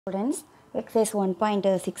Students, exercise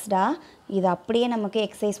 1.6 டா இது அப்படியே நமக்கு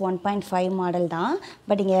exercise 1.5 மாடல் தான்.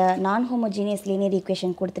 பட் இங்க நான் homogeneous linear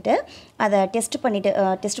equation கொடுத்துட்டு அதை டெஸ்ட் பண்ணிட்டு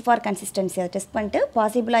டெஸ்ட் ஃபார் கன்சிஸ்டன்சி அதை டெஸ்ட் பண்ணிட்டு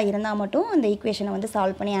பாசிபிளா இருந்தா மட்டும் அந்த ஈக்குவேஷனை வந்து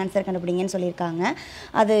சால்வ் பண்ணி ஆன்சர் கண்டுபிடிங்கன்னு சொல்லிருக்காங்க.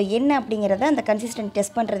 அது என்ன அப்படிங்கறத அந்த கன்சிஸ்டன்ட்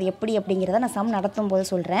டெஸ்ட் பண்றது எப்படி அப்படிங்கறத நான் சம் நடத்தும்போது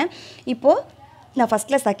சொல்றேன். இப்போ நான்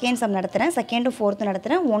ஃபர்ஸ்ட்ல செகண்ட் சம் நடத்துறேன், செகண்டும் ஃபோர்த்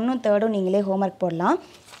நடத்துறேன், 1ம் 3ம் நீங்களே ஹோம்வொர்க் போடலாம்.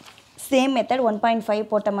 சேம் மெத்தட் 1.5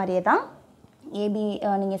 போட்ட மாதிரியே தான் AB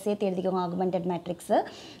நீங்கள் சேர்த்து எழுதிக்கோங்க ஆகுமெண்டட் மேட்ரிக்ஸு.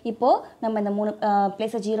 இப்போது நம்ம இந்த 3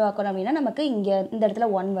 பிளேஸை 0 ஆக்கணும் அப்படின்னா நமக்கு இங்கே இந்த இடத்துல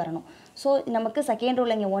 1 வரணும். ஸோ நமக்கு செகண்ட்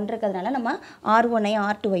ரோவில் இங்கே 1 இருக்கிறதுனால நம்ம R1ஐயும்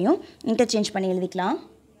R2ஐயும் இன்டர்சேஞ்ச் பண்ணி எழுதிக்கலாம்.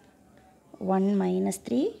 1 -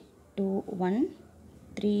 3 2 1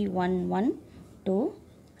 3 1 1 2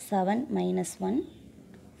 7 - 1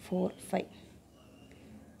 4 5.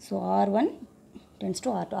 So R1 tends to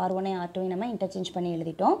R2. R1 R2 நம்ம இன்டர்சேஞ்ச் பண்ணி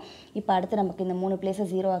எழுதிட்டோம். இப்போ அடுத்து நமக்கு இந்த 3 பிளேஸை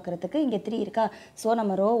 0 ஆக்கிறதுக்கு இங்கே 3 இருக்கா. ஸோ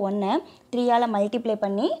நம்ம ரோ 1 3ஆல் மல்டிப்ளை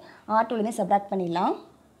பண்ணி R2லேருந்து சப்ராக்ட் பண்ணிடலாம்.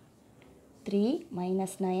 3 -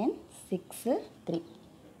 9 6 3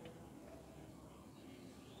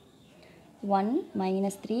 1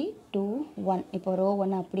 - 3 2 1. இப்போ ரோ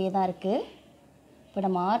 1 அப்படியே தான் இருக்குது. இப்போ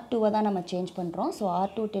நம்ம R2வை தான் நம்ம சேஞ்ச் பண்ணுறோம். So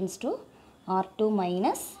R2 tends to R2 -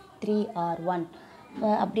 3R1.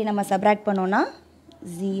 அப்படி நம்ம சப்ராக்ட் பண்ணோன்னா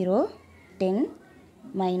 0 10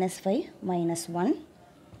 -5 -1.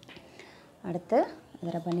 அடுத்து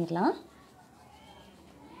இதை பண்ணிடலாம்.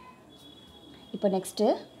 இப்போ நெக்ஸ்ட்டு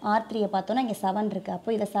R3யை பார்த்தோன்னா இங்கே 7 இருக்குது. அப்போ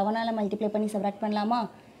இதை 7ஆல் மல்டிப்ளை பண்ணி சப்ராக்ட் பண்ணலாமா.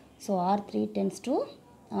 So R3 tends to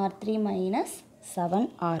R3 -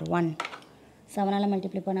 7R1. 7ஆல்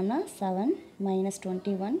multiply பண்ணோம்னா 7 -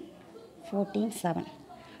 21 14 7.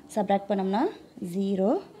 சப்ராக்ட் பண்ணோம்னா 0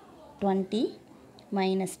 20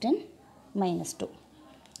 -10 -2.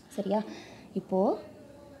 சரியா. இப்போது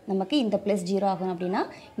நமக்கு இந்த ப்ளஸ் 0 ஆகணும் அப்படின்னா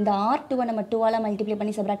இந்த R2வை நம்ம 2ஆல் மல்டிப்ளை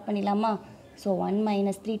பண்ணி சப்ராக்ட் பண்ணிடலாமா. ஸோ 1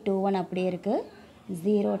 - 3 2 1 அப்படியே இருக்குது.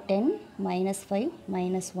 0 10 -5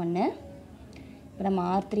 -1. இப்போ நம்ம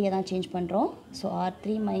R3யை தான் சேஞ்ச் பண்ணுறோம். So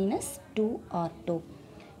R3 - 2R2.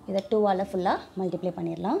 இதை 2ஆல் ஃபுல்லாக மல்டிப்ளை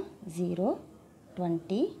பண்ணிடலாம். 0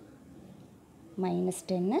 20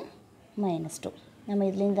 -10 -2. நம்ம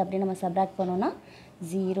இதுலேருந்து அப்படியே நம்ம சப்ராக்ட் பண்ணோன்னா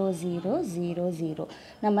 0 0 0 0.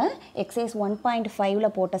 நம்ம எக்ஸைஸ் 1.5ல்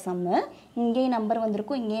போட்ட சம்மு இங்கேயும் நம்பர்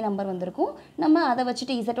வந்திருக்கும், இங்கேயும் நம்பர் வந்திருக்கும். நம்ம அதை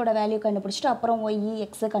வச்சுட்டு இசட்டோட வேல்யூ கண்டுபிடிச்சிட்டு அப்புறம் ஒய்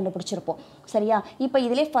எக்ஸை கண்டுபிடிச்சிருப்போம். சரியா. இப்போ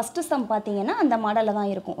இதிலே ஃபஸ்ட்டு சம் பார்த்தீங்கன்னா அந்த மாடலில்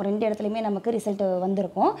தான் இருக்கும். 2 இடத்துலையுமே நமக்கு ரிசல்ட்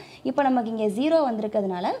வந்திருக்கும். இப்போ நமக்கு இங்கே 0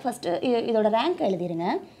 வந்திருக்கிறதுனால ஃபஸ்ட்டு இதோட ரேங்க் எழுதிருங்க.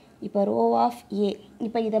 இப்போ ரோ ஆஃப் ஏ,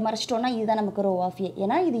 இப்போ இதை மறைச்சிட்டோன்னா இதுதான் நமக்கு ரோ ஆஃப் ஏ.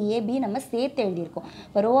 ஏன்னா இது ஏபி நம்ம சேர்த்து எழுதியிருக்கோம்.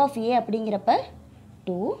 இப்போ ரோ ஆஃப் ஏ அப்படிங்கிறப்ப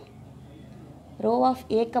 2, ரோ ஆஃப்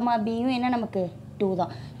ஏ கமா பியும் என்ன நமக்கு 2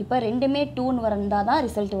 தான். இப்போ ரெண்டுமே 2ன்னு வந்தால் தான்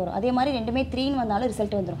ரிசல்ட் வரும். அதே மாதிரி ரெண்டுமே 3ன்னு வந்தாலும்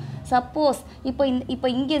ரிசல்ட் வந்துடும். சப்போஸ் இப்போ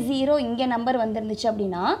இங்கே 0 இங்கே நம்பர் வந்துருந்துச்சு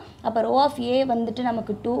அப்படின்னா அப்போ ரோ ஆஃப் ஏ வந்துட்டு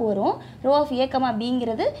நமக்கு 2 வரும், ரோ ஆஃப் ஏ கமா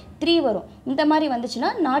பிங்கிறது 3 வரும். இந்த மாதிரி வந்துச்சுன்னா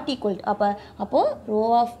நாட் ஈக்குவல் டு அப்போது row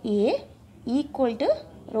of A equal to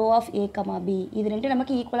rho of A comma B. இது ரெண்டு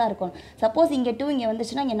நமக்கு ஈக்குவலாக இருக்கும். சப்போஸ் இங்கே 2 இங்கே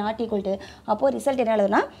வந்துச்சுன்னா இங்கே நாட் ஈக்குவல் டு, அப்போது ரிசல்ட் என்ன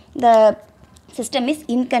எழுதுனா இந்த system is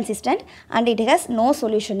inconsistent and it has no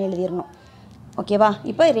solution எழுதிடணும். ஓகேவா.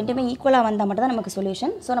 இப்போ ரெண்டுமே ஈக்குவலாக வந்தால் மட்டும் தான் நமக்கு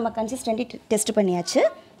சொல்யூஷன். ஸோ நம்ம கன்சிஸ்டன்டி டெஸ்ட் பண்ணியாச்சு.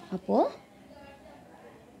 அப்போது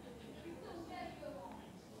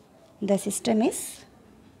the system is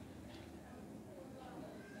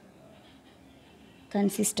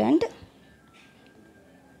consistent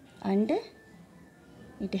and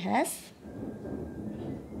it has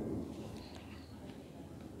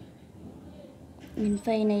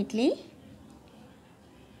infinitely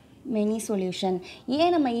many solution.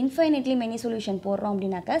 ஏன் நம்ம infinitely many solution போடுறோம்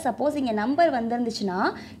அப்படின்னாக்கா சப்போஸ் இங்கே நம்பர் வந்துருந்துச்சுன்னா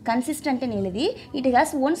கன்சிஸ்டன்ட்னு எழுதி it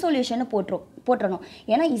has one solution போட்டுறணும்.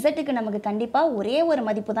 ஏன்னா இசட்டுக்கு நமக்கு கண்டிப்பாக ஒரே ஒரு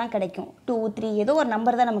மதிப்பு தான் கிடைக்கும். 2 3 ஏதோ ஒரு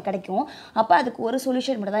நம்பர் தான் நமக்கு கிடைக்கும். அப்போ அதுக்கு ஒரு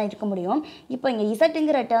சொல்யூஷன் மட்டும் தான் இருக்க முடியும். இப்போ இங்கே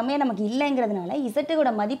இசட்டுங்கிற டேர்மே நமக்கு இல்லைங்கிறதுனால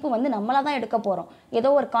இசட்டுவோட மதிப்பு வந்து நம்மளாக தான் எடுக்க போகிறோம்.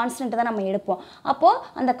 ஏதோ ஒரு கான்ஸ்டன்ட் தான் நம்ம எடுப்போம். அப்போது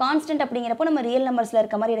அந்த கான்ஸ்டன்ட் அப்படிங்கிறப்போ நம்ம ரியல் நம்பர்ஸில்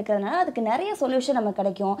இருக்க மாதிரி இருக்கிறதுனால அதுக்கு நிறைய சொல்யூஷன் நமக்கு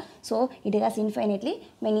கிடைக்கும். So it has infinitely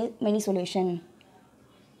many solution.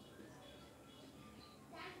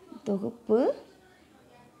 தொகுப்பு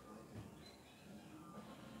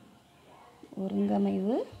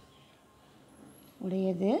ஒருங்கமைவு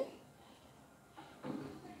உடையது,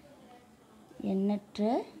 எண்ணற்ற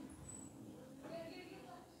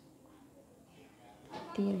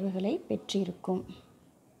தீர்வுகளை பெற்றிருக்கும்.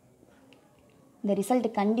 இந்த ரிசல்ட்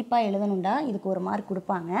கண்டிப்பாக எழுதணும்டா, இதுக்கு ஒரு மார்க்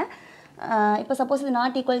கொடுப்பாங்க. இப்போ சப்போஸ் இது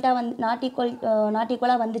நாட்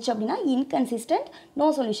ஈக்குவலாக வந்துச்சு அப்படின்னா இன்கன்சிஸ்டன்ட், நோ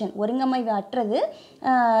சொல்யூஷன், ஒருங்கமைவு அற்றது,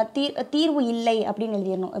 தீர்வு இல்லை அப்படின்னு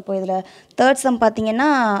எழுதிடணும். இப்போ இதில் தேர்ட் சம் பார்த்தீங்கன்னா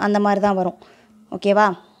அந்த மாதிரி தான் வரும். ஓகேவா?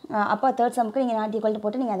 அப்போ தேர்ட் சம்முக்கு நீங்கள் நாட் ஈக்குவல் டு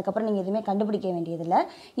போட்டு நீங்கள் அதுக்கப்புறம் நீங்கள் எதுவுமே கண்டுபிடிக்க வேண்டியதில்லை.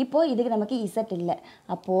 இப்போது இதுக்கு நமக்கு இசட் இல்லை.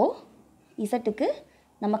 அப்போது இசட்டுக்கு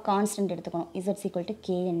நம்ம கான்ஸ்டன்ட் எடுத்துக்கணும். இசட்ஸ் ஈக்குவல் டு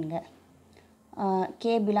கேங்க.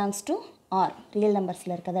 K belongs to R, real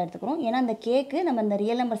நம்பர்ஸில் இருக்கதை எடுத்துக்கிறோம். ஏன்னா அந்த கேக்கு நம்ம இந்த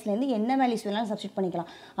ரியல் நம்பர்ஸ்லேருந்து என்ன வேல்யூஸ் வேணாலும் சப்ஸ்டிட்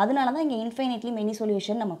பண்ணிக்கலாம். அதனால தான் இங்கே இன்ஃபைனைட்லி மெனி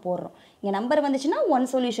சொல்யூஷன் நம்ம போடுறோம். இங்கே நம்பர் வந்துச்சுன்னா 1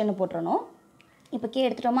 சொல்யூஷன் போட்டுறணும். இப்போ கே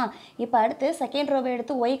எடுத்துட்டோமா? இப்போ அடுத்து செகண்ட் ரோவை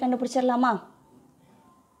எடுத்து Y கண்டுபிடிச்சிடலாமா?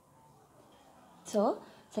 So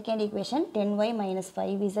second equation 10y -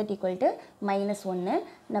 5z = -1.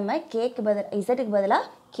 நம்ம கேக்கு இசட்டுக்கு பதிலாக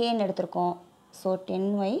கேன்னு எடுத்திருக்கோம். So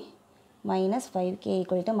 10y - 5k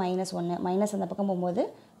 = -1. மைனஸ் அந்த பக்கம் போகும்போது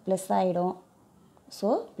ப்ளஸ் ஆகிடும். So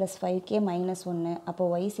plus 5k - 1. அப்போ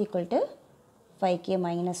y = 5k -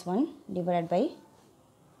 1 /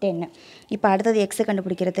 10. இப்போ அடுத்தது எக்ஸு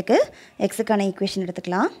கண்டுபிடிக்கிறதுக்கு எக்ஸுக்கான ஈக்குவேஷன்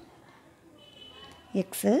எடுத்துக்கலாம்.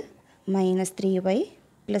 X -3y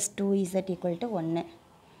 + 2z = 1.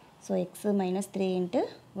 So x -3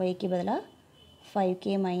 × yக்கு பதிலாக 5k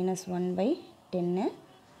 - 1/10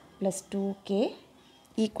 + 2k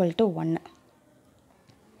 = 1.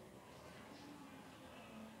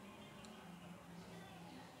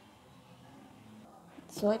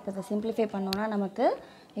 ஸோ இப்போ இதை சிம்பிளிஃபை பண்ணோன்னா நமக்கு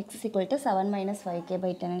x = 7 -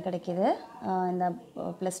 5k/10 கிடைக்கிது. இந்த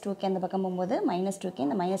ப்ளஸ் 2k அந்த பக்கம் போகும்போது -2k,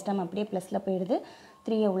 இந்த மைனஸ் டேம் அப்படியே ப்ளஸில் போயிடுது.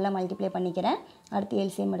 3 உள்ளே மல்டிப்ளை பண்ணிக்கிறேன். அடுத்து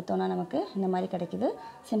எல்சிஎம் எடுத்தோன்னா நமக்கு இந்த மாதிரி கிடைக்கிது.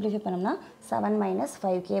 சிம்பிளிஃபை பண்ணோம்னா 7 -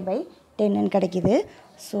 5k/10 கிடைக்கிது.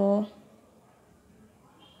 So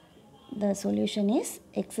the solution is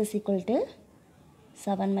x =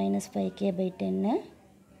 7 - 5k/10,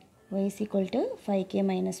 y = 5k -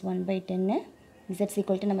 1/10, z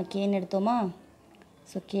 = நம்ம கேன்னு எடுத்தோமா?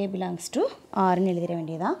 ஸோ k பிலாங்ஸ் டு ஆர்னு எழுதிட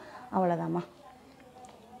வேண்டியதான். அவ்வளோதாம்மா.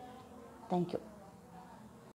 தேங்க்யூ.